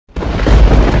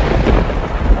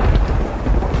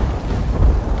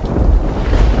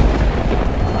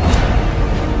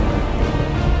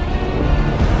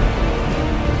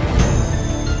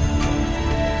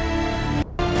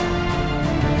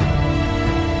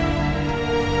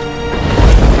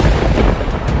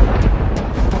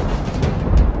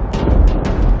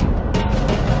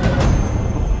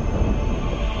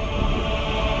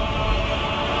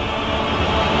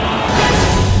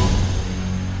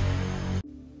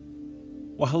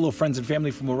Well, hello friends and family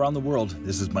from around the world.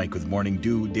 This is Mike with Morning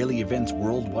Dew Daily Events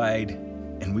Worldwide,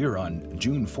 and we're on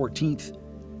June 14th,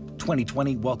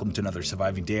 2020. Welcome to another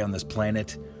surviving day on this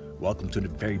planet. Welcome to a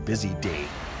very busy day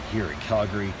here in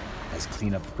Calgary as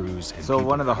cleanup crews and so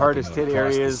one of the hardest hit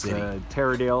areas,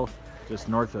 Taradale, just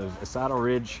north of Saddle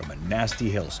Ridge. From a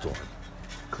nasty hailstorm.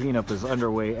 Cleanup is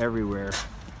underway everywhere.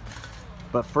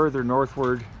 But further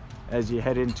northward, as you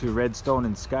head into Redstone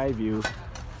and Skyview,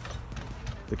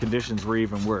 the conditions were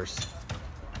even worse.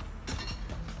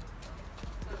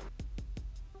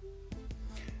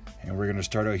 And we're going to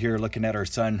start out here looking at our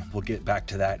sun. We'll get back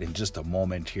to that in just a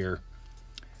moment here.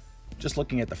 Just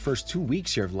looking at the first 2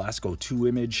 weeks here of the LASCO 2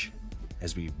 image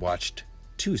as we watched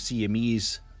two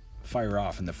CMEs fire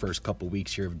off in the first couple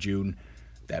weeks here of June.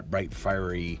 That bright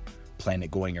fiery planet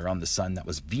going around the sun, that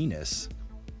was Venus.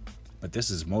 But this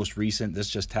is most recent. This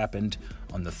just happened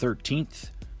on the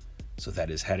 13th. So that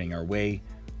is heading our way.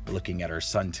 We're looking at our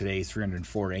sun today,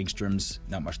 304 angstroms.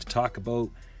 Not much to talk about.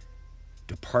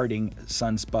 Departing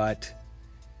sunspot.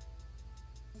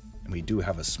 And we do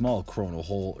have a small coronal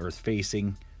hole Earth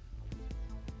facing.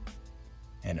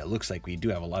 And it looks like we do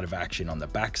have a lot of action on the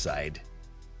backside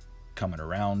coming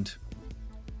around.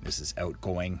 This is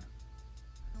outgoing.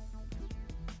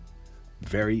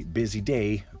 Very busy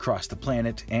day across the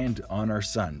planet and on our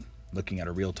sun. Looking at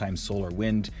a real-time solar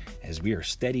wind as we are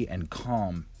steady and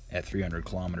calm at 300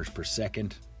 kilometers per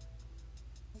second.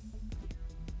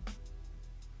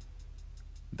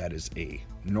 That is a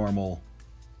normal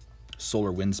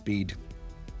solar wind speed,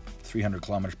 300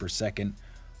 kilometers per second.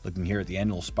 Looking here at the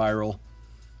annual spiral,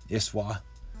 ISWA,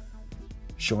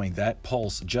 showing that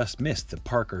pulse just missed the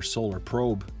Parker Solar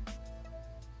Probe.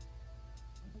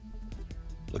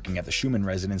 Looking at the Schumann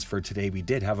resonance for today, we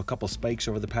did have a couple spikes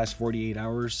over the past 48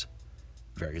 hours.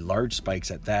 Very large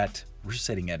spikes at that. We're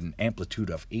sitting at an amplitude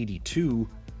of 82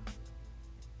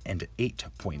 and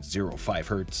 8.05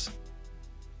 hertz.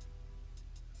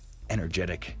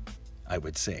 Energetic, I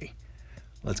would say.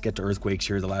 Let's get to earthquakes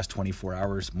here the last 24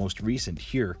 hours. Most recent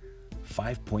here,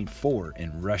 5.4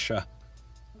 in Russia.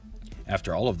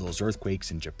 After all of those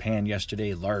earthquakes in Japan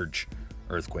yesterday, large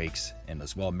earthquakes, and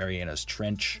as well Mariana's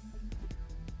Trench.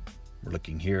 We're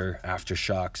looking here,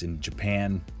 aftershocks in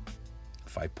Japan,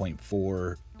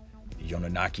 5.4,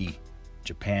 Yononaki,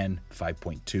 Japan,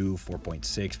 5.2, 4.6,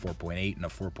 4.8, and a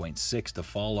 4.6 to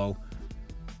follow.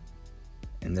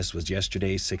 And this was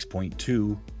yesterday,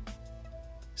 6.2,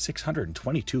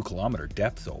 622 kilometer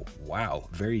depth though. Wow,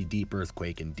 very deep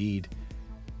earthquake indeed.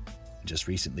 Just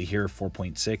recently here,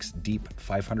 4.6, deep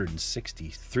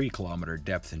 563 kilometer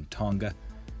depth in Tonga.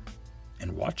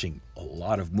 And watching a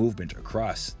lot of movement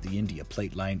across the India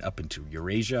plate line up into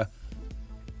Eurasia.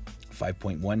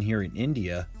 5.1 here in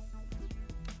India,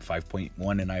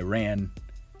 5.1 in Iran,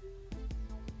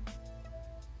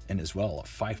 and as well a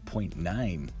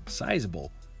 5.9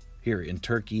 sizable here in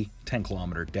Turkey, 10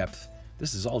 kilometer depth.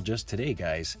 This is all just today,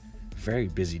 guys. Very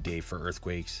busy day for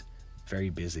earthquakes. Very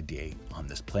busy day on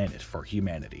this planet for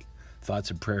humanity. Thoughts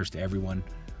and prayers to everyone.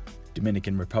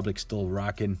 Dominican Republic still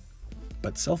rocking.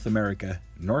 But South America,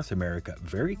 North America,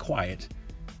 very quiet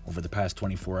over the past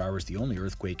 24 hours. The only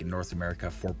earthquake in North America,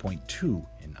 4.2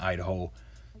 in Idaho.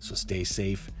 So stay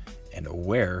safe and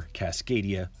aware,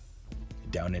 Cascadia,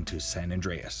 down into San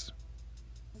Andreas.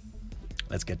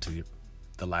 Let's get to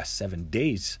the last 7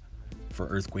 days for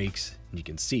earthquakes. You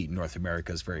can see North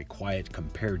America is very quiet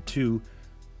compared to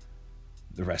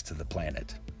the rest of the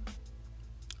planet.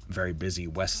 Very busy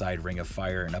west side ring of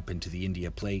fire and up into the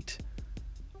India plate.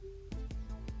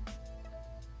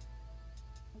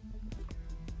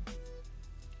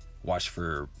 Watch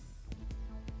for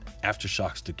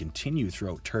aftershocks to continue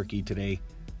throughout Turkey today.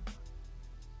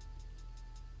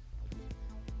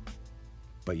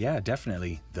 But yeah,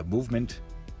 definitely the movement,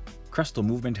 crustal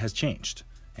movement has changed.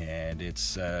 And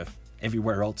it's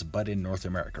everywhere else but in North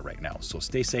America right now. So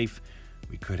stay safe.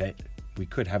 We could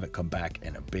have it come back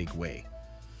in a big way.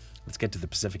 Let's get to the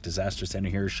Pacific Disaster Center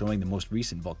here, showing the most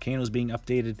recent volcanoes being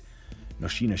updated.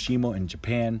 Noshinoshimo in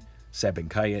Japan,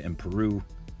 Sabancaya in Peru,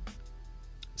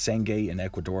 Sangay in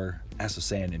Ecuador,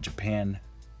 Asosan in Japan,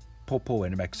 Popo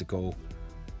in Mexico,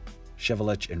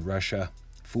 Shevelich in Russia,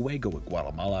 Fuego in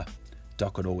Guatemala,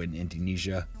 Dokoro in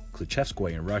Indonesia,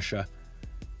 Kluchevskoy in Russia,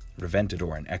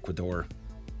 Reventador in Ecuador.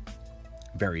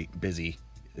 Very busy.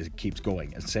 It keeps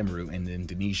going. And Semeru in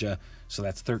Indonesia. So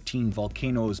that's 13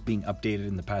 volcanoes being updated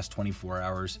in the past 24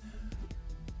 hours.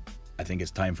 I think it's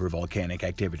time for a volcanic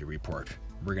activity report.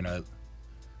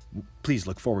 Please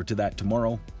look forward to that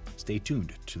tomorrow. Stay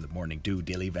tuned to the Morning Dew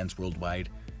Daily Events Worldwide,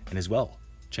 and as well,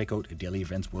 check out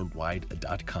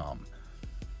dailyeventsworldwide.com.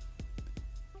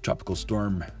 Tropical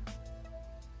storm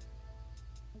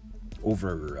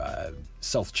over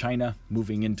South China,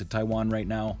 moving into Taiwan right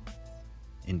now,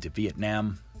 into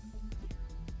Vietnam.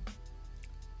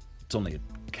 It's only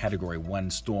a Category 1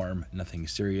 storm, nothing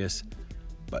serious,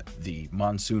 but the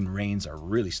monsoon rains are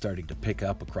really starting to pick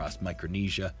up across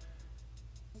Micronesia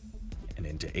and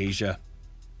into Asia.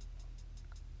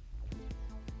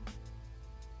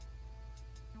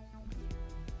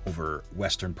 Over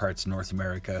western parts of North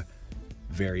America,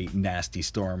 very nasty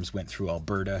storms went through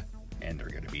Alberta and are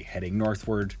going to be heading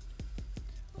northward.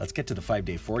 Let's get to the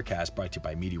 5-day forecast brought to you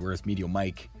by MeteoEarth, Meteo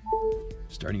Mike.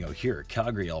 Starting out here,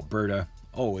 Calgary, Alberta,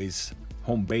 always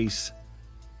home base,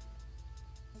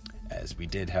 as we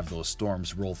did have those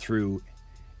storms roll through.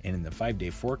 And in the 5-day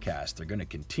forecast, they're going to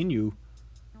continue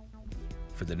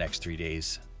for the next 3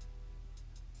 days.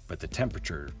 But the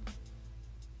temperature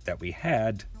that we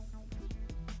had,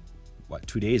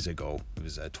 2 days ago, it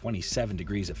was 27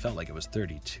 degrees. It felt like it was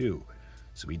 32.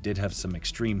 So we did have some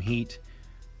extreme heat.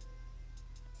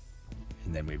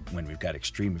 And then when we've got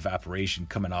extreme evaporation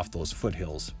coming off those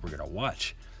foothills, we're going to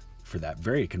watch for that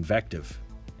very convective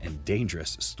and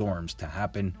dangerous storms to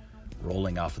happen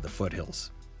rolling off of the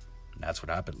foothills. And that's what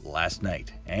happened last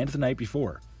night and the night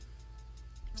before.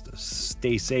 So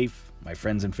stay safe, my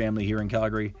friends and family here in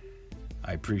Calgary.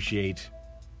 I appreciate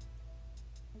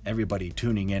everybody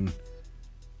tuning in.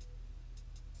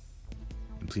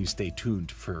 And please stay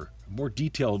tuned for more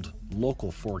detailed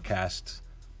local forecasts.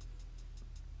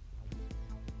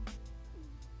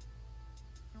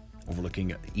 Overlooking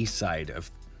the east side of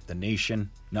the nation,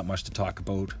 not much to talk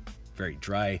about. Very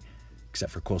dry,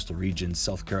 except for coastal regions,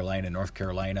 South Carolina, North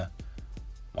Carolina.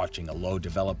 Watching a low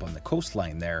develop on the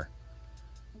coastline there.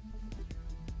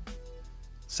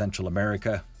 Central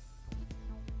America,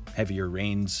 heavier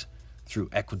rains through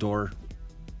Ecuador,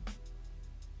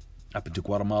 up into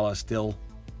Guatemala still.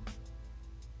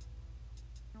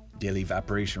 Daily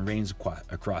evaporation rains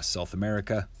across South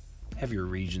America, heavier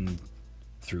region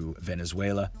through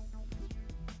Venezuela.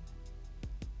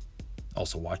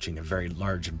 Also watching a very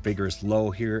large and vigorous low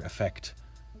here affect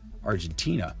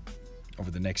Argentina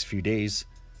over the next few days.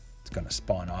 It's going to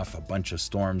spawn off a bunch of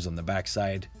storms on the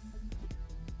backside,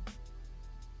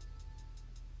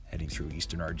 heading through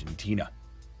eastern Argentina.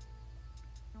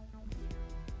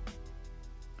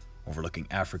 Overlooking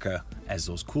Africa, as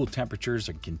those cool temperatures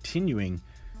are continuing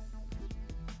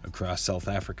across South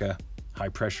Africa, high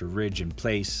pressure ridge in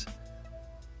place.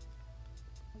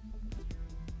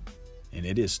 And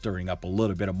it is stirring up a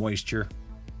little bit of moisture.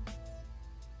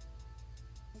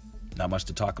 Not much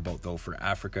to talk about though for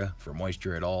Africa, for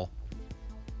moisture at all.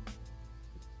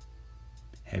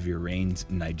 Heavier rains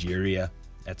in Nigeria,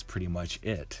 that's pretty much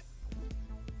it.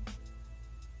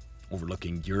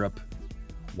 Overlooking Europe,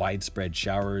 widespread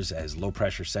showers as low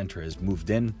pressure center has moved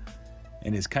in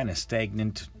and is kind of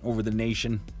stagnant over the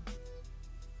nation.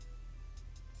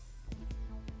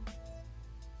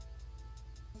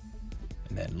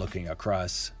 And then looking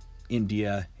across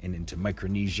India and into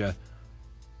Micronesia,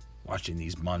 watching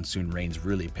these monsoon rains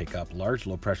really pick up. Large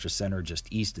low pressure center just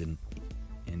east in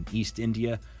East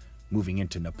India, moving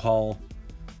into Nepal.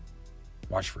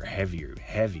 Watch for heavy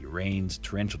rains,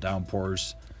 torrential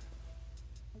downpours.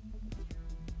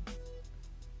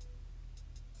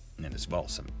 And then as well,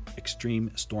 some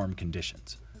extreme storm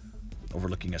conditions.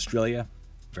 Overlooking Australia,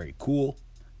 very cool,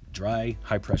 dry,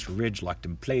 high pressure ridge locked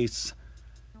in place.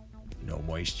 No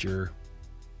moisture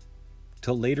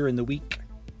till later in the week,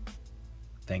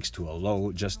 thanks to a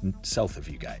low just south of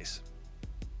you guys.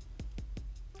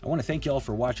 I want to thank you all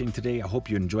for watching today. I hope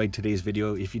you enjoyed today's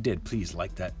video. If you did, please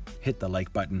like that, hit the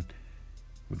like button.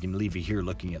 We can leave you here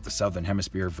looking at the Southern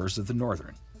Hemisphere versus the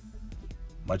Northern.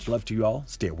 Much love to you all.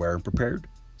 Stay aware and prepared.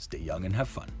 Stay young and have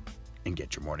fun. And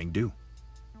get your morning dew.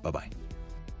 Bye-bye.